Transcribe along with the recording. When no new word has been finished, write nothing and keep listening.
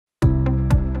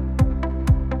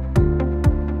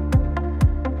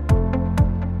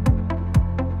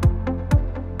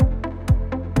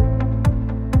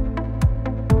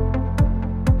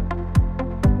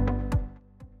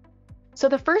So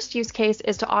the first use case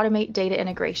is to automate data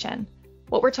integration.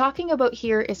 What we're talking about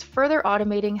here is further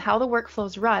automating how the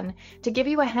workflows run to give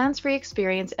you a hands-free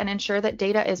experience and ensure that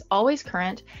data is always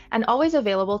current and always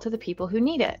available to the people who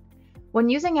need it. When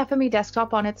using FME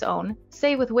Desktop on its own,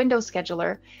 say with Windows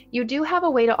Scheduler, you do have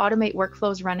a way to automate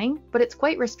workflows running, but it's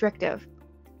quite restrictive.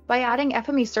 By adding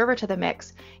FME Server to the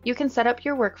mix, you can set up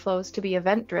your workflows to be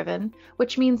event-driven,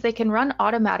 which means they can run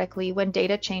automatically when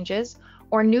data changes,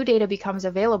 or new data becomes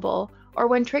available, or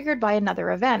when triggered by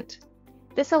another event.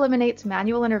 This eliminates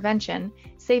manual intervention,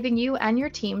 saving you and your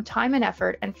team time and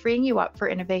effort and freeing you up for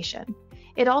innovation.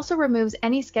 It also removes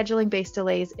any scheduling-based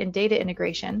delays in data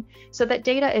integration so that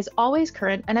data is always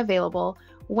current and available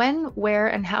when, where,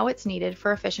 and how it's needed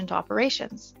for efficient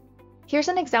operations. Here's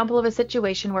an example of a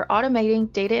situation where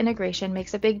automating data integration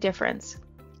makes a big difference.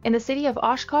 In the city of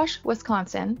Oshkosh,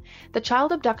 Wisconsin, the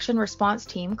Child Abduction Response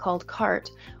Team, called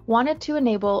CART, wanted to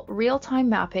enable real-time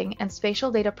mapping and spatial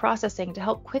data processing to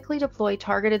help quickly deploy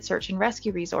targeted search and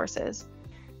rescue resources.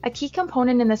 A key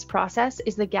component in this process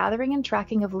is the gathering and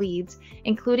tracking of leads,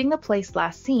 including the place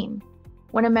last seen.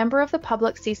 When a member of the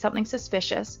public sees something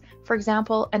suspicious, for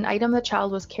example, an item the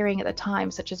child was carrying at the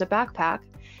time, such as a backpack,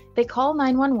 they call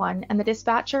 911 and the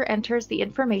dispatcher enters the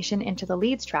information into the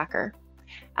leads tracker.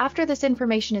 After this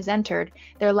information is entered,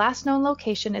 their last known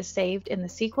location is saved in the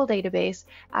SQL database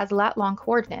as lat-long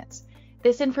coordinates.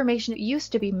 This information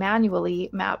used to be manually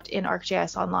mapped in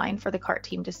ArcGIS Online for the CART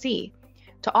team to see.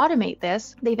 To automate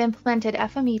this, they've implemented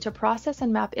FME to process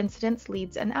and map incidents,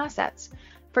 leads, and assets.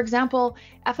 For example,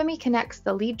 FME connects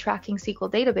the lead tracking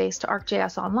SQL database to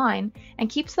ArcGIS Online and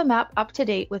keeps the map up to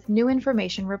date with new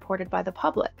information reported by the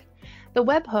public. The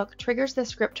webhook triggers the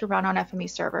script to run on FME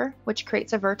Server, which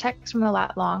creates a vertex from the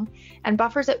lat-long and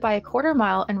buffers it by 1/4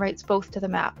 mile and writes both to the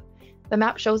map. The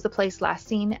map shows the place last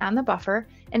seen and the buffer,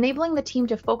 enabling the team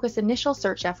to focus initial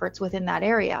search efforts within that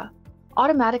area.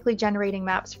 Automatically generating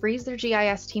maps frees their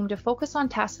GIS team to focus on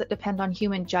tasks that depend on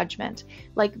human judgment,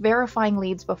 like verifying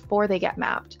leads before they get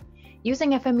mapped.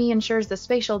 Using FME ensures the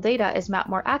spatial data is mapped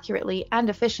more accurately and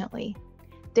efficiently.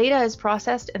 Data is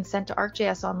processed and sent to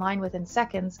ArcGIS Online within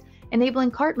seconds,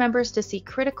 enabling CART members to see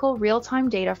critical real-time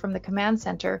data from the command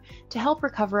center to help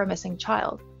recover a missing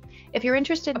child. If you're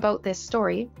interested about this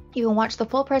story, you can watch the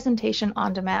full presentation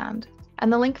on demand.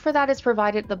 And the link for that is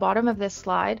provided at the bottom of this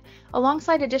slide,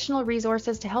 alongside additional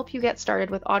resources to help you get started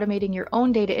with automating your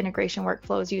own data integration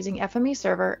workflows using FME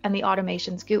Server and the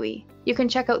Automations GUI. You can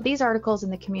check out these articles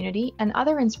in the community and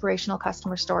other inspirational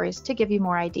customer stories to give you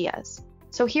more ideas.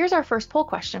 So here's our first poll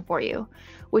question for you.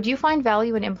 Would you find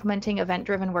value in implementing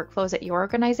event-driven workflows at your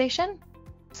organization?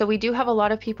 So we do have a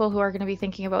lot of people who are going to be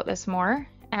thinking about this more,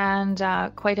 and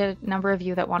quite a number of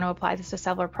you that want to apply this to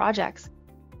several projects.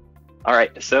 All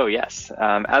right, so yes,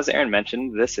 as Aaron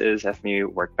mentioned, this is FME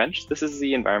Workbench. This is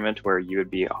the environment where you would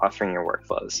be authoring your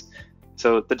workflows.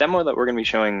 So the demo that we're going to be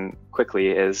showing quickly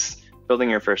is building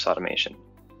your first automation.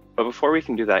 But before we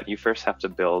can do that, you first have to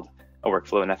build a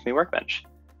workflow in FME Workbench.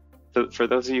 So for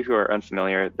those of you who are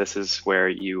unfamiliar, this is where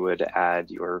you would add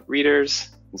your readers.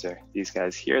 These are these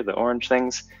guys here, the orange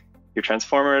things, your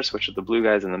transformers, which are the blue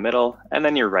guys in the middle, and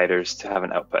then your writers to have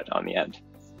an output on the end.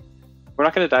 We're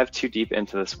not going to dive too deep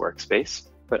into this workspace,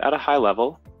 but at a high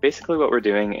level, basically what we're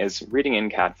doing is reading in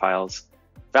CAD files,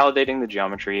 validating the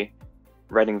geometry,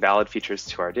 writing valid features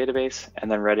to our database,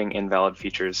 and then writing invalid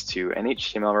features to an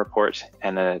HTML report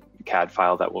and a CAD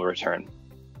file that will return.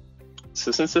 So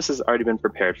since this has already been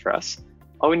prepared for us,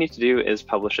 all we need to do is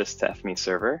publish this to FME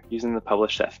Server using the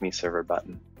Publish to FME Server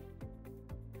button.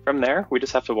 From there, we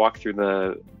just have to walk through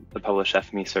the Publish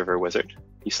FME Server wizard.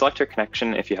 You select your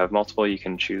connection. If you have multiple, you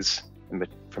can choose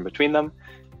from between them.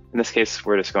 In this case,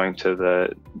 we're just going to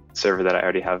the server that I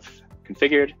already have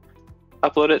configured,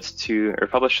 upload it to, or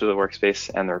publish to the workspace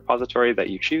and the repository that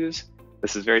you choose.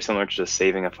 This is very similar to just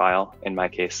saving a file. In my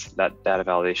case, that data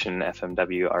validation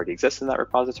FMW already exists in that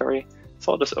repository,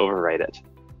 so I'll just overwrite it.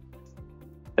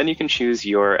 Then you can choose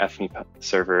your FME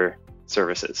Server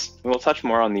services. We'll touch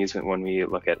more on these when we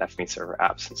look at FME Server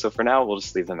apps. So for now, we'll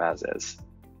just leave them as is.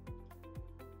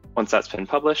 Once that's been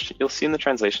published, you'll see in the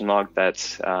translation log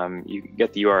that you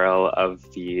get the URL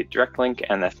of the direct link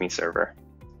and the FME Server.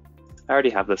 I already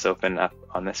have this open up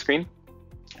on this screen.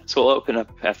 So we'll open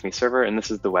up FME Server, and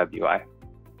this is the web UI.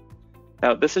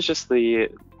 Now, this is just the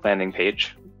landing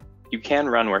page. You can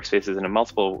run workspaces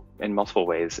in multiple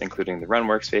ways, including the Run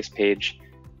Workspace page,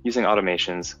 using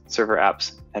automations, server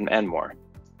apps, and more.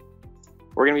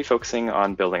 We're going to be focusing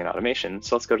on building an automation,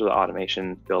 so let's go to the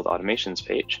Automation Build Automations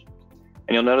page.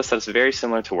 And you'll notice that it's very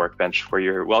similar to Workbench, where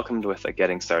you're welcomed with a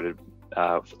Getting Started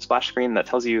splash screen that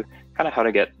tells you kind of how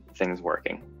to get things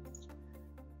working.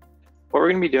 What we're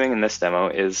going to be doing in this demo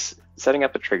is setting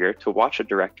up a trigger to watch a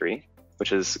directory,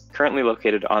 which is currently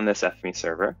located on this FME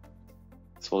server.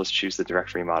 So we'll just choose the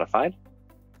directory modified.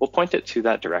 We'll point it to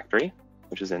that directory,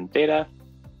 which is in data,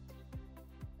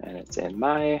 and it's in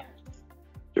my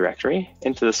directory,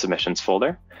 into the submissions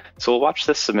folder. So we'll watch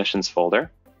this submissions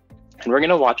folder, and we're going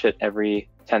to watch it every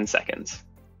 10 seconds.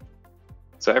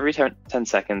 So every 10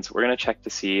 seconds, we're going to check to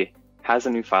see, has a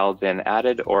new file been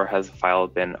added or has a file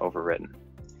been overwritten?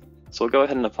 So we'll go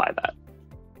ahead and apply that.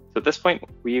 So at this point,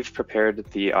 we've prepared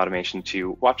the automation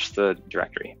to watch the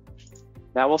directory.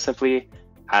 Now we'll simply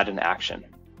add an action.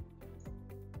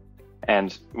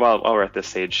 And while we're at this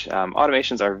stage,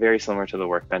 automations are very similar to the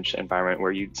Workbench environment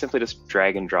where you simply just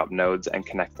drag and drop nodes and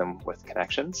connect them with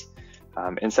connections.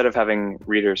 Instead of having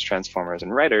readers, transformers,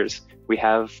 and writers, we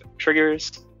have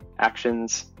triggers,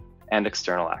 actions, and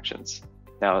external actions.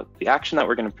 Now, the action that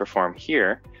we're going to perform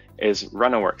here is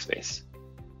run a workspace.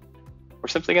 We're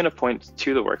simply going to point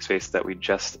to the workspace that we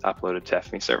just uploaded to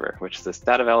FME Server, which is this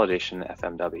data validation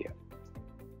FMW.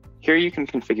 Here you can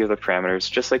configure the parameters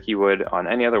just like you would on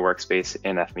any other workspace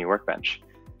in FME Workbench.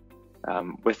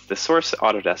 With the source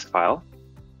Autodesk file,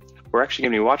 we're actually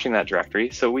going to be watching that directory,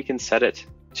 so we can set it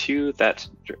to that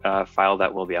file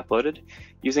that will be uploaded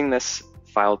using this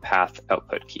file path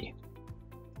output key.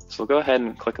 So we'll go ahead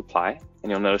and click apply,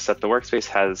 and you'll notice that the workspace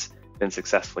has been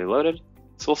successfully loaded,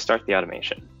 so we'll start the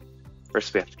automation.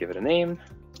 First, we have to give it a name.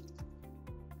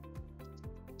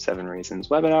 7 Reasons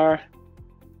Webinar.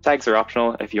 Tags are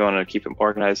optional. If you want to keep them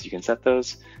organized, you can set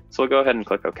those. So we'll go ahead and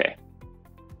click OK.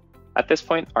 At this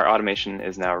point, our automation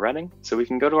is now running, so we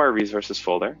can go to our resources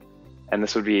folder, and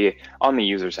this would be on the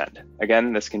user's end.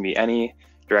 Again, this can be any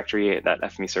directory that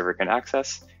FME Server can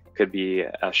access. Could be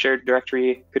a shared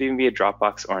directory, could even be a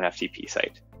Dropbox or an FTP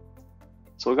site.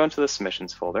 So we'll go into the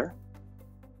submissions folder,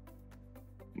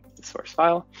 the source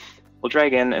file. We'll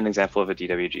drag in an example of a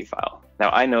DWG file.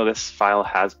 Now I know this file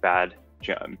has bad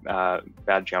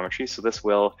geometry, so this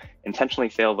will intentionally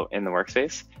fail in the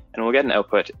workspace, and we'll get an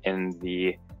output in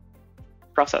the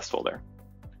process folder.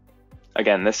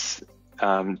 Again, this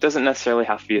doesn't necessarily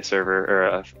have to be a server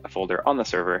or a folder on the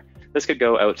server. This could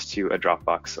go out to a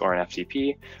Dropbox or an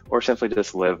FTP, or simply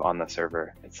just live on the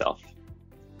server itself.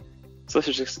 So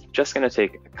this is just going to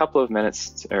take a couple of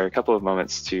minutes or a couple of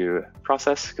moments to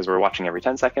process because we're watching every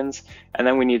 10 seconds, and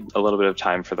then we need a little bit of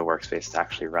time for the workspace to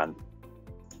actually run.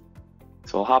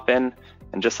 So we'll hop in,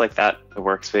 and just like that, the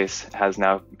workspace has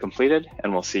now completed,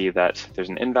 and we'll see that there's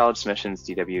an invalid submissions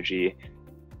DWG,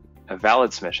 a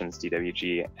valid submissions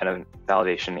DWG, and a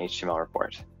validation HTML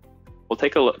report. We'll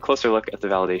take a closer look at the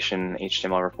validation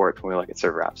HTML report when we look at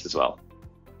server apps as well.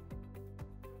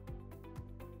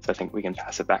 So I think we can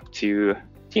pass it back to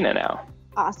Tina now.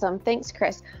 Awesome, thanks,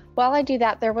 Chris. While I do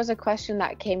that, there was a question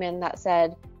that came in that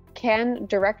said, can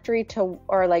directory to,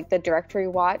 or like the directory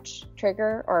watch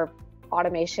trigger or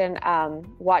automation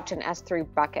watch an S3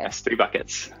 bucket? S3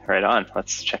 buckets, right on.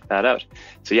 Let's check that out.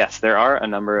 So yes, there are a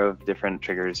number of different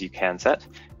triggers you can set.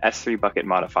 S3 bucket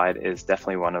modified is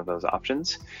definitely one of those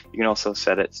options. You can also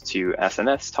set it to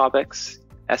SNS topics,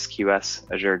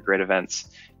 SQS, Azure Grid Events,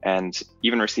 and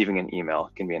even receiving an email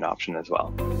can be an option as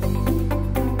well.